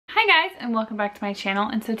guys, and welcome back to my channel.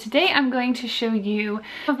 And so today I'm going to show you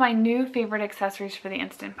some of my new favorite accessories for the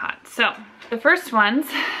Instant Pot. So the first ones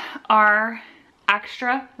are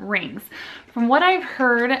extra rings. From what I've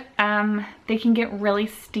heard, they can get really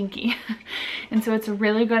stinky. And so it's a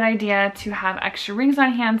really good idea to have extra rings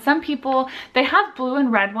on hand. Some people, they have blue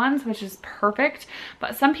and red ones, which is perfect,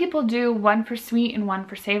 but some people do one for sweet and one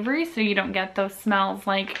for savory, so you don't get those smells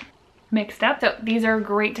like mixed up. So these are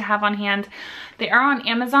great to have on hand. They are on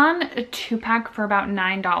Amazon, a 2-pack for about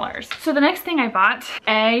 $9. So the next thing I bought,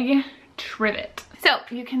 egg trivet. So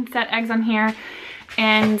you can set eggs on here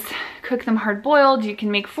and cook them hard boiled. You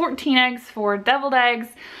can make 14 eggs for deviled eggs.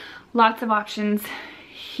 Lots of options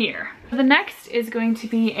here. The next is going to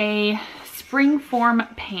be a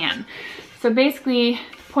springform pan. So basically,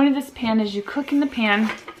 the point of this pan is you cook in the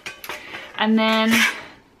pan and then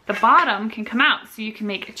the bottom can come out. So you can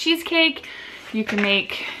make a cheesecake, you can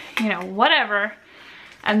make, you know, whatever,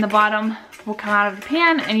 and the bottom will come out of the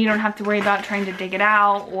pan and you don't have to worry about trying to dig it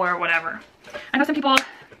out or whatever. I know some people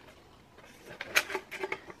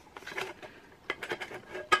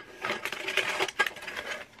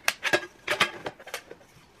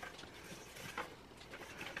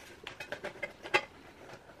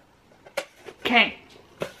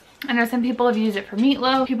I know some people have used it for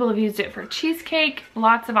meatloaf, people have used it for cheesecake,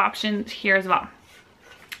 lots of options here as well.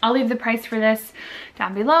 I'll leave the price for this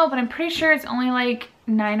down below, but I'm pretty sure it's only like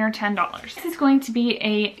 $9 or $10. This is going to be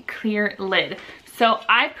a clear lid. So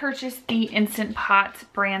I purchased the Instant Pot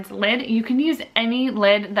brand's lid. You can use any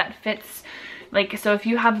lid that fits. Like, so if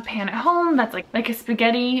you have a pan at home that's like a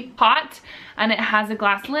spaghetti pot and it has a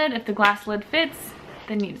glass lid, if the glass lid fits,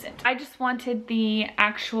 then use it. I just wanted the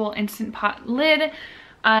actual Instant Pot lid.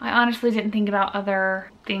 I honestly didn't think about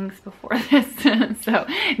other things before this. So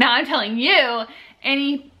now I'm telling you,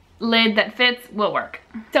 any lid that fits will work.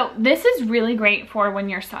 So this is really great for when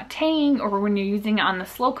you're sauteing or when you're using it on the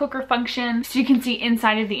slow cooker function. So you can see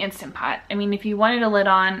inside of the Instant Pot. I mean, if you wanted a lid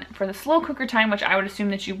on for the slow cooker time, which I would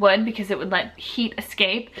assume that you would because it would let heat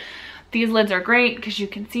escape, these lids are great because you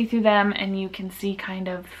can see through them and you can see kind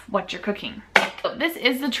of what you're cooking. So this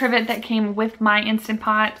is the trivet that came with my Instant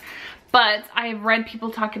Pot. But I've read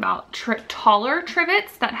people talk about taller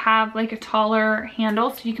trivets that have like a taller handle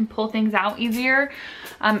so you can pull things out easier.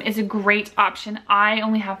 Is a great option. I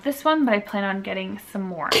only have this one, but I plan on getting some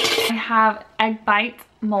more. I have egg bite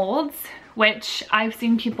molds, which I've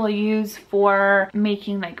seen people use for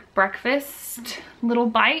making like breakfast little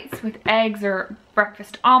bites with eggs or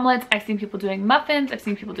breakfast omelets. I've seen people doing muffins. I've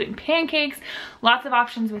seen people doing pancakes. Lots of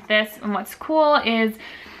options with this. And what's cool is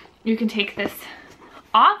you can take this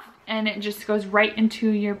off and it just goes right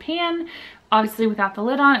into your pan, obviously without the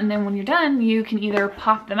lid on, and then when you're done, you can either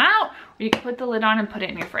pop them out or you can put the lid on and put it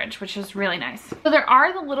in your fridge, which is really nice. So there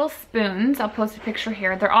are the little spoons. I'll post a picture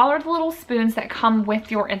here. There are the little spoons that come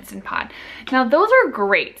with your Instant Pot. Now those are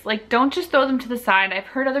great. Like, don't just throw them to the side. I've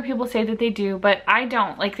heard other people say that they do, but I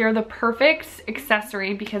don't. Like, they're the perfect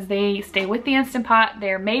accessory because they stay with the Instant Pot.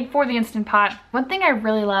 They're made for the Instant Pot. One thing I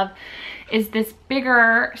really love is this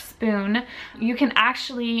bigger spoon. You can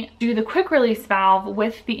actually do the quick release valve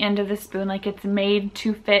with the end of the spoon, like it's made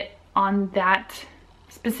to fit on that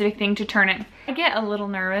specific thing to turn it. I get a little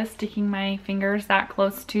nervous sticking my fingers that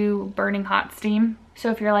close to burning hot steam.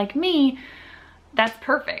 So if you're like me, that's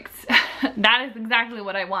perfect. That is exactly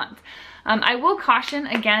what I want. I will caution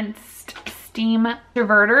against steam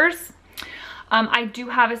diverters. I do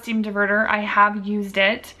have a steam diverter. I have used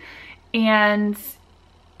it and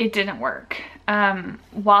it didn't work.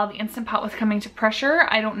 While the Instant Pot was coming to pressure,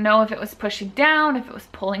 I don't know if it was pushing down, if it was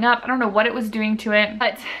pulling up, I don't know what it was doing to it,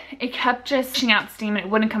 but it kept just pushing out steam and it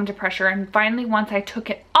wouldn't come to pressure. And finally, once I took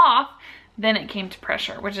it off, then it came to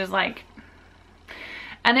pressure, which is like,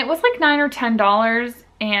 and it was like $9 or $10.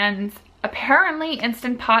 And apparently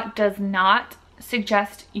Instant Pot does not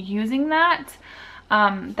suggest using that.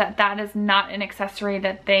 That is not an accessory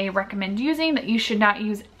that they recommend using, that you should not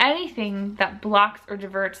use anything that blocks or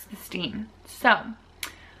diverts the steam. So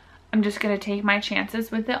I'm just going to take my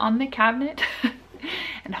chances with it on the cabinet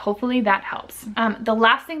and hopefully that helps. The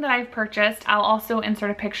last thing that I've purchased, I'll also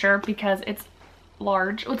insert a picture because it's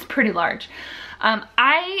large. Well, it's pretty large.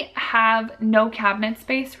 I have no cabinet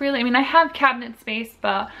space really. I mean, I have cabinet space,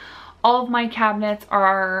 but all of my cabinets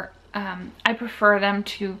are, I prefer them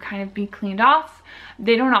to kind of be cleaned off.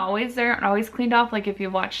 They aren't always cleaned off. Like if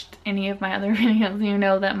you've watched any of my other videos, you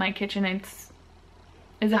know that my kitchen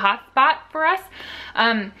is a hot spot for us.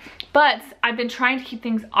 But I've been trying to keep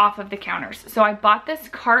things off of the counters. So I bought this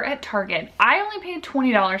cart at Target. I only paid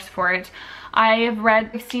 $20 for it.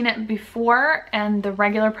 I've seen it before and the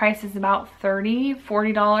regular price is about $30,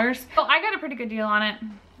 $40. So I got a pretty good deal on it.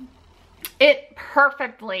 It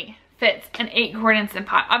perfectly fits an 8-quart Instant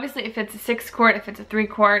Pot. Obviously it fits a 6-quart, it fits a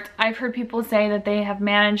 3-quart. I've heard people say that they have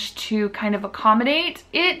managed to kind of accommodate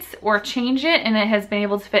it or change it, and it has been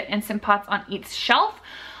able to fit Instant Pots on each shelf.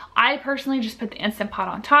 I personally just put the Instant Pot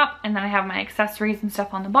on top, and then I have my accessories and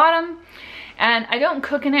stuff on the bottom. And I don't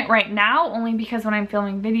cook in it right now, only because when I'm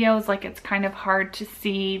filming videos, like, it's kind of hard to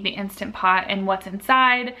see the Instant Pot and what's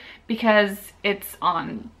inside because it's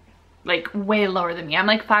on like way lower than me. I'm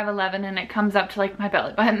like 5'11" and it comes up to like my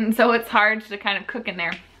belly button, so it's hard to kind of cook in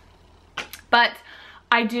there. But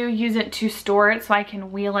I do use it to store it so I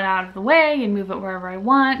can wheel it out of the way and move it wherever I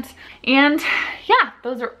want. And yeah,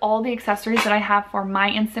 those are all the accessories that I have for my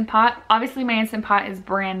Instant Pot. Obviously my Instant Pot is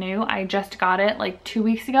brand new. I just got it like 2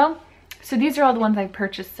 weeks ago. So these are all the ones I've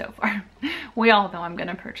purchased so far. We all know I'm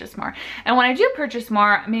gonna purchase more. And when I do purchase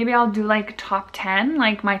more, maybe I'll do like top 10,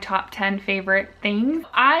 like my top 10 favorite things.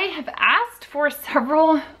 I have asked for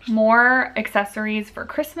several more accessories for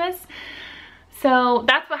Christmas. So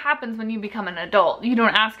that's what happens when you become an adult. You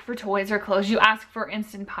don't ask for toys or clothes, you ask for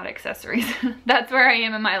Instant Pot accessories. That's where I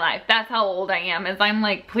am in my life. That's how old I am, is I'm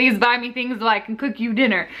like, please buy me things so I can cook you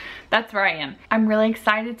dinner. That's where I am. I'm really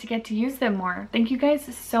excited to get to use them more. Thank you guys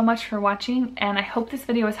so much for watching, and I hope this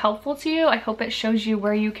video was helpful to you. I hope it shows you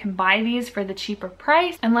where you can buy these for the cheaper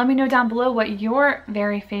price, and let me know down below what your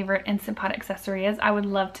very favorite Instant Pot accessory is. I would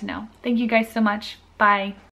love to know. Thank you guys so much. Bye.